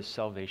Lord as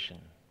salvation,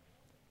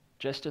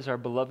 just as our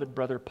beloved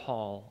brother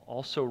Paul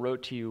also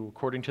wrote to you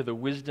according to the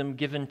wisdom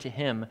given to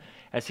him,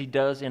 as he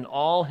does in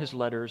all his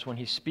letters when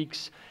he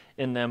speaks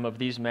in them of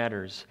these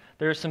matters.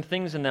 There are some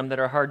things in them that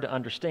are hard to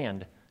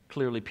understand.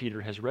 Clearly, Peter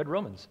has read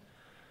Romans.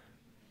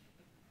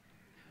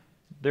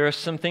 There are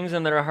some things in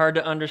them that are hard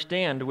to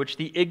understand, which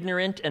the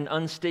ignorant and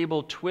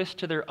unstable twist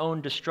to their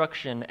own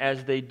destruction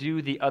as they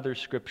do the other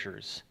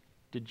scriptures.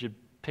 Did you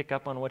pick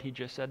up on what he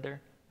just said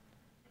there?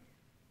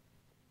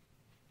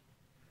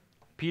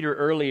 Peter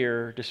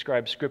earlier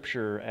described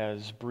Scripture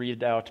as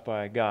breathed out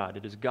by God.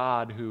 It is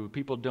God who,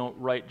 people don't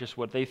write just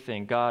what they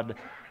think. God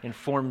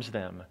informs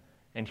them.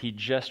 And he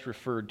just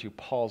referred to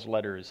Paul's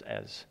letters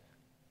as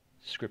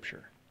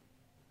Scripture.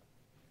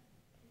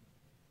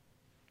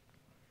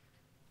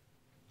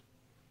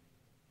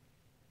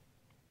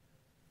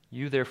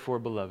 You therefore,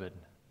 beloved,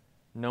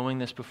 knowing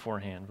this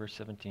beforehand, verse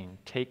 17,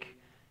 take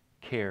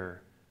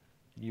care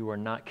you are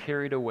not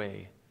carried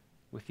away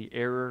with the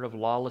error of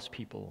lawless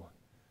people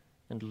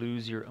and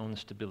lose your own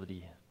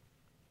stability,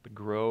 but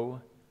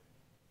grow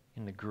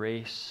in the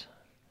grace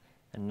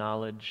and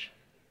knowledge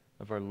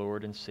of our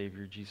Lord and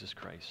Savior Jesus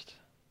Christ.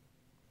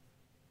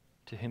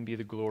 To him be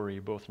the glory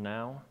both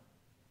now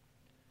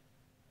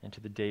and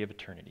to the day of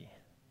eternity.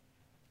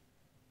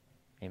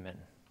 Amen.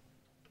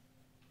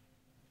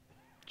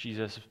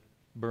 Jesus,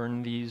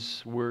 burn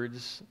these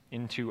words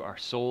into our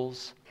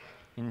souls,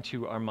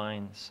 into our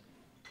minds,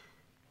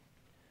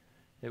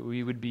 that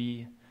we would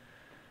be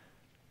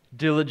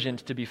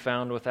diligent to be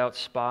found without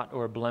spot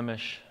or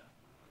blemish,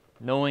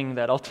 knowing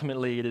that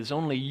ultimately it is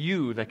only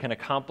you that can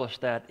accomplish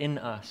that in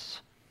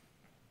us.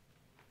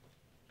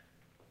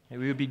 May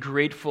we would be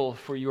grateful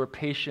for your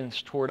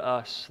patience toward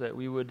us, that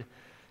we would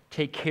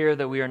take care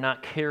that we are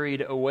not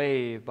carried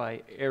away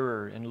by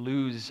error and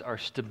lose our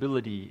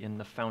stability in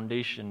the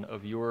foundation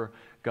of your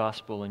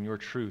gospel and your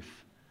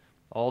truth.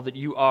 All that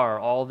you are,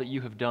 all that you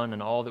have done,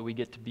 and all that we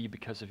get to be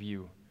because of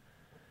you.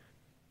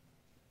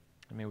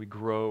 And may we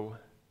grow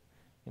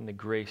in the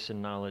grace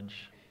and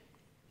knowledge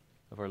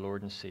of our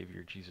Lord and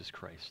Savior, Jesus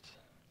Christ.